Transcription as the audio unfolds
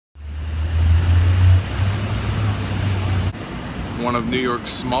one of New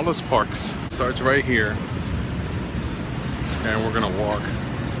York's smallest parks. It starts right here, and we're gonna walk.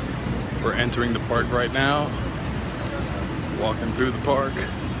 We're entering the park right now. Walking through the park,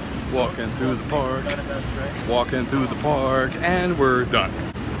 walking through the park, walking through the park, and we're done.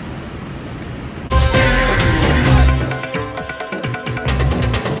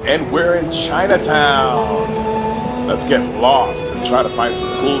 And we're in Chinatown. Let's get lost and try to find some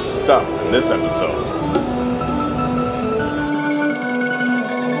cool stuff in this episode.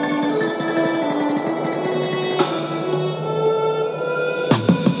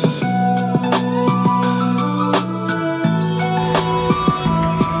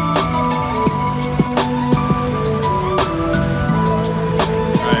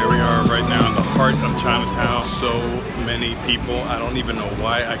 Of Chinatown, so many people. I don't even know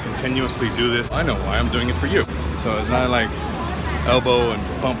why I continuously do this. I know why, I'm doing it for you. So as I like elbow and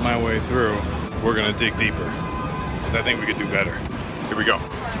pump my way through, we're gonna dig deeper because I think we could do better. Here we go.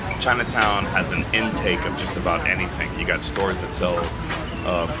 Chinatown has an intake of just about anything. You got stores that sell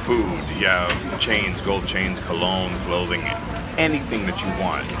food, you have chains, gold chains, cologne, clothing, anything that you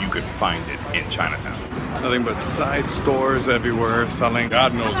want, you could find it in Chinatown. Nothing but side stores everywhere selling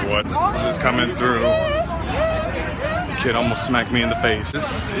God knows what. Just coming through. Kid almost smacked me in the face. This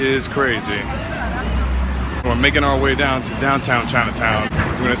is crazy. We're making our way down to downtown Chinatown.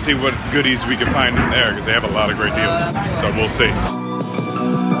 We're gonna see what goodies we can find in there because they have a lot of great deals. So we'll see.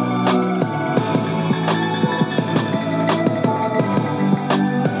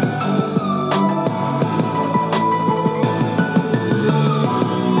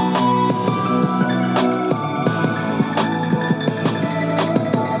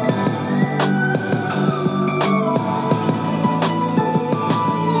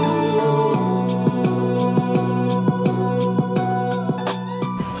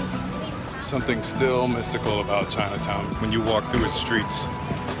 Something still mystical about Chinatown. When you walk through its streets,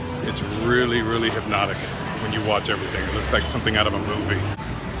 it's really, really hypnotic when you watch everything. It looks like something out of a movie.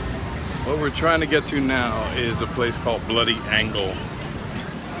 What we're trying to get to now is a place called Bloody Angle.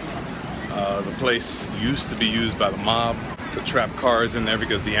 The place used to be used by the mob to trap cars in there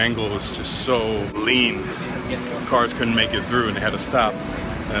because the angle was just so lean. Cars couldn't make it through and they had to stop.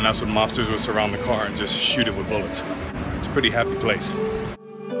 And that's when mobsters would surround the car and just shoot it with bullets. It's a pretty happy place.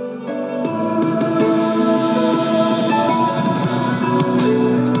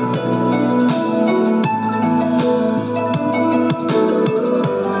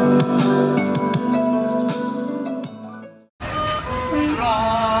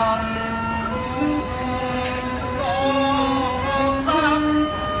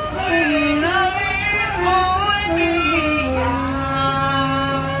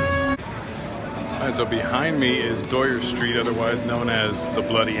 So behind me is Doyer Street, otherwise known as the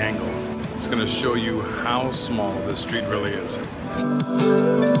Bloody Angle. It's going to show you how small this street really is.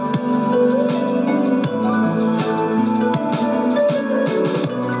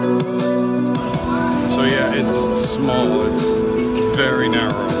 So yeah, it's small, it's very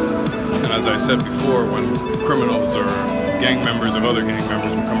narrow. And as I said before, when criminals or gang members of other gang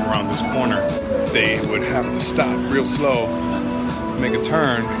members would come around this corner, they would have to stop real slow, make a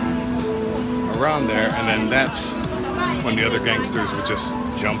turn around there, and then that's when the other gangsters would just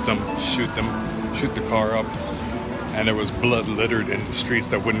jump them, shoot the car up, and there was blood littered in the streets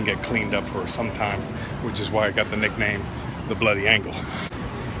that wouldn't get cleaned up for some time, which is why I got the nickname the Bloody Angle.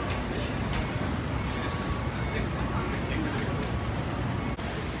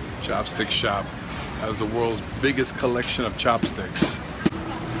 Chopstick Shop has the world's biggest collection of chopsticks.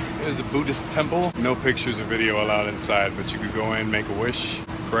 There's a Buddhist temple. No pictures or video allowed inside, but you could go in, make a wish,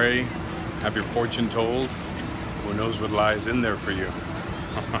 pray, have your fortune told. Who knows what lies in there for you?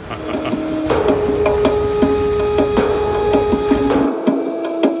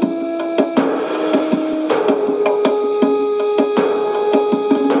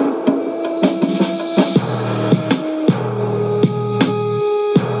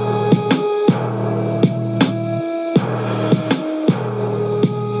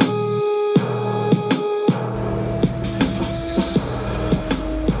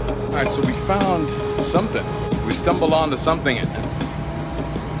 Alright, so we found something. We stumbled onto something. You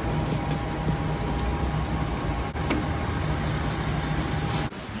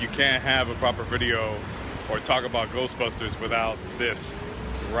can't have a proper video or talk about Ghostbusters without this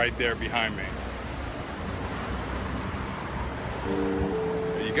right there behind me.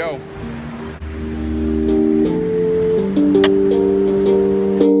 There you go.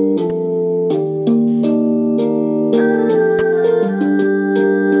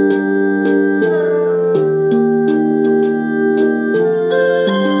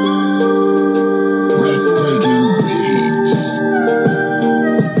 Breathtaking beats.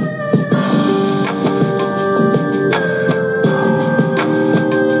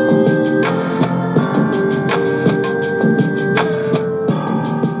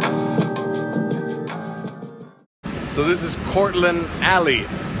 So this is Cortlandt Alley.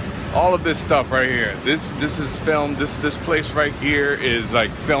 All of this stuff right here. This is filmed. This place right here is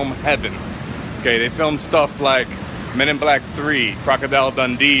like film heaven. Okay, they filmed stuff like Men in Black 3, Crocodile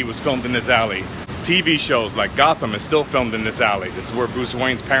Dundee was filmed in this alley. TV shows like Gotham is still filmed in this alley. This is where Bruce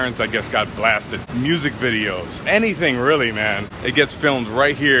Wayne's parents, I guess, got blasted. Music videos, anything really, man. It gets filmed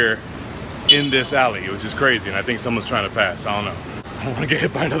right here in this alley, which is crazy. And I think someone's trying to pass. I don't know. I don't want to get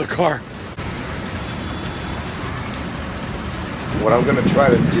hit by another car. What I'm gonna try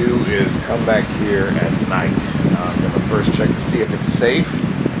to do is come back here at night. I'm gonna first check to see if it's safe,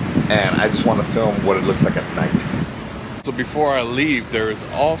 and I just want to film what it looks like at night. So before I leave, there is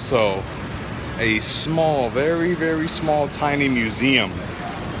also a small, very, very small, tiny museum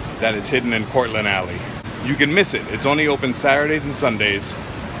that is hidden in Cortlandt Alley. You can miss it. It's only open Saturdays and Sundays.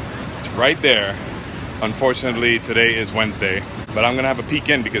 It's right there. Unfortunately, today is Wednesday, but I'm gonna have a peek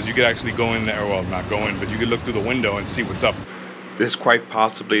in because you could actually go in there. Well, not go in, but you could look through the window and see what's up. This quite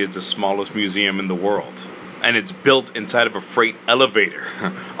possibly is the smallest museum in the world, and it's built inside of a freight elevator.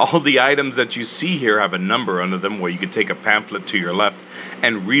 All the items that you see here have a number under them where you could take a pamphlet to your left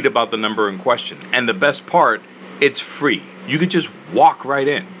and read about the number in question. And the best part, it's free. You could just walk right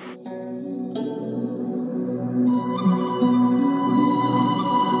in.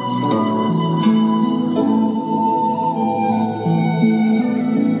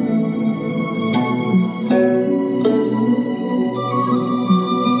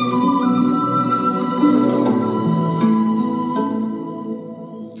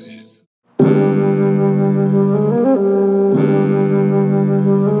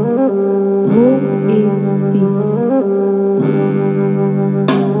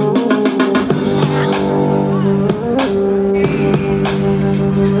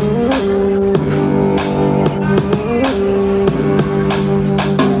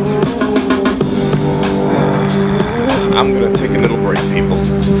 I'm gonna take a little break, people.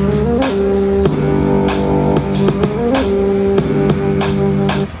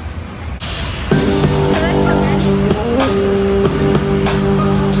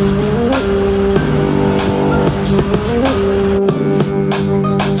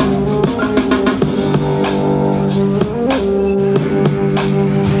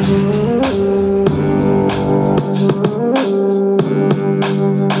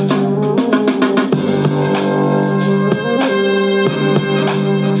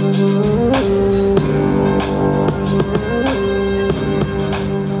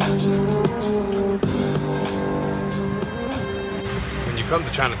 Come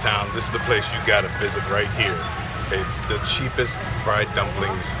to Chinatown, this is the place you gotta visit right here. It's the cheapest fried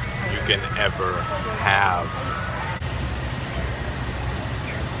dumplings you can ever have.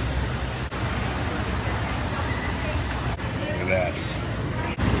 Look at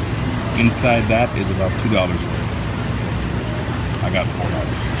that. Inside that is about $2 worth. I got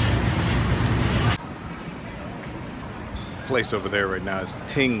 $4. Place over there right now is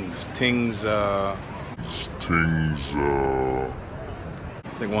IntenZoo.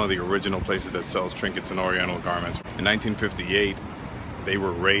 I think one of the original places that sells trinkets and oriental garments. In 1958, they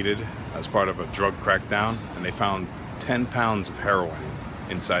were raided as part of a drug crackdown, and they found 10 pounds of heroin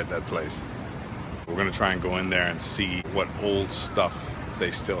inside that place. We're gonna try and go in there and see what old stuff they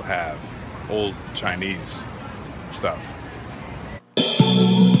still have. Old Chinese stuff.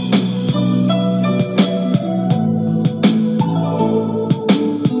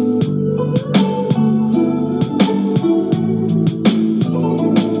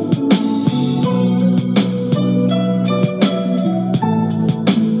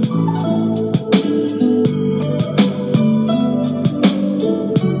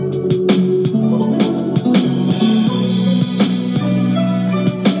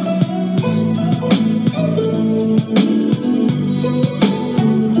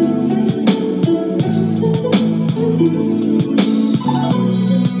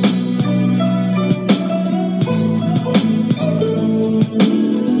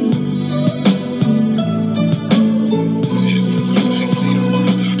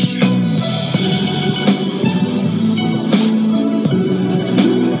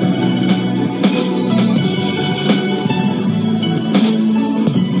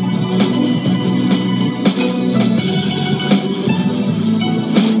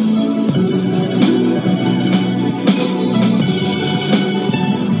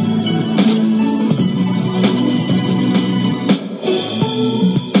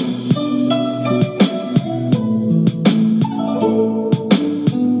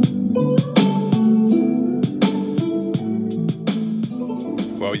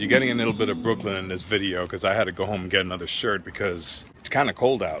 You're getting a little bit of Brooklyn in this video because I had to go home and get another shirt because it's kind of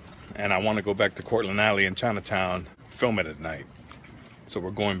cold out and I want to go back to Cortlandt Alley in Chinatown film it at night. So we're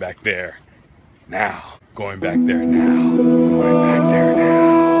going back there now. Going back there now. Going back there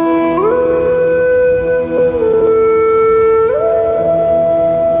now.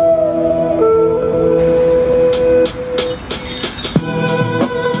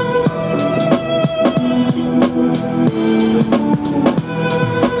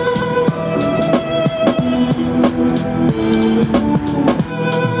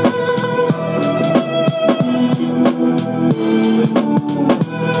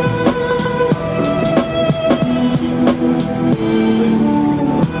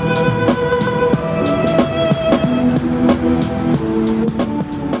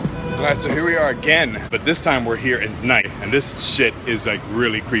 So here we are again, but this time we're here at night, and this shit is like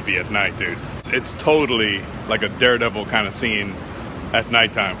really creepy at night, dude. It's totally like a Daredevil kind of scene at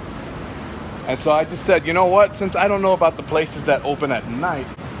nighttime. And so I just said, you know what, since I don't know about the places that open at night,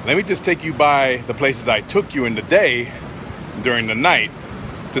 let me just take you by the places I took you in the day during the night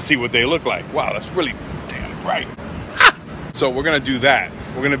to see what they look like. Wow, that's really damn bright. Ah! So we're gonna do that.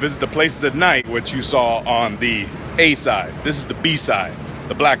 We're gonna visit the places at night, which you saw on the A side. This is the B side,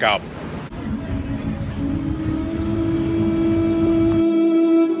 the Black Album.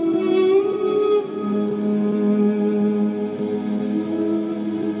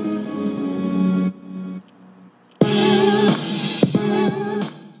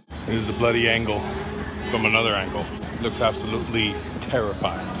 This is the bloody angle from another angle. Looks absolutely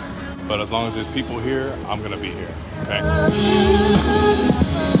terrifying. But as long as there's people here, I'm gonna be here, okay?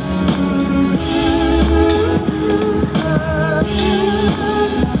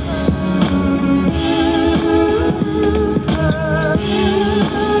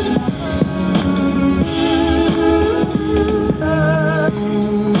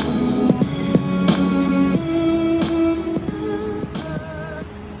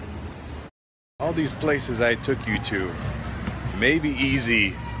 All these places I took you to may be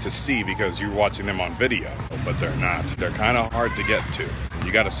easy to see because you're watching them on video, but they're not. They're kind of hard to get to.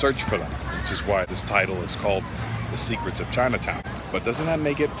 You got to search for them, which is why this title is called The Secrets of Chinatown. But doesn't that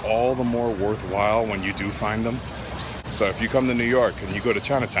make it all the more worthwhile when you do find them? So if you come to New York and you go to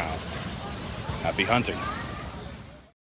Chinatown, happy hunting.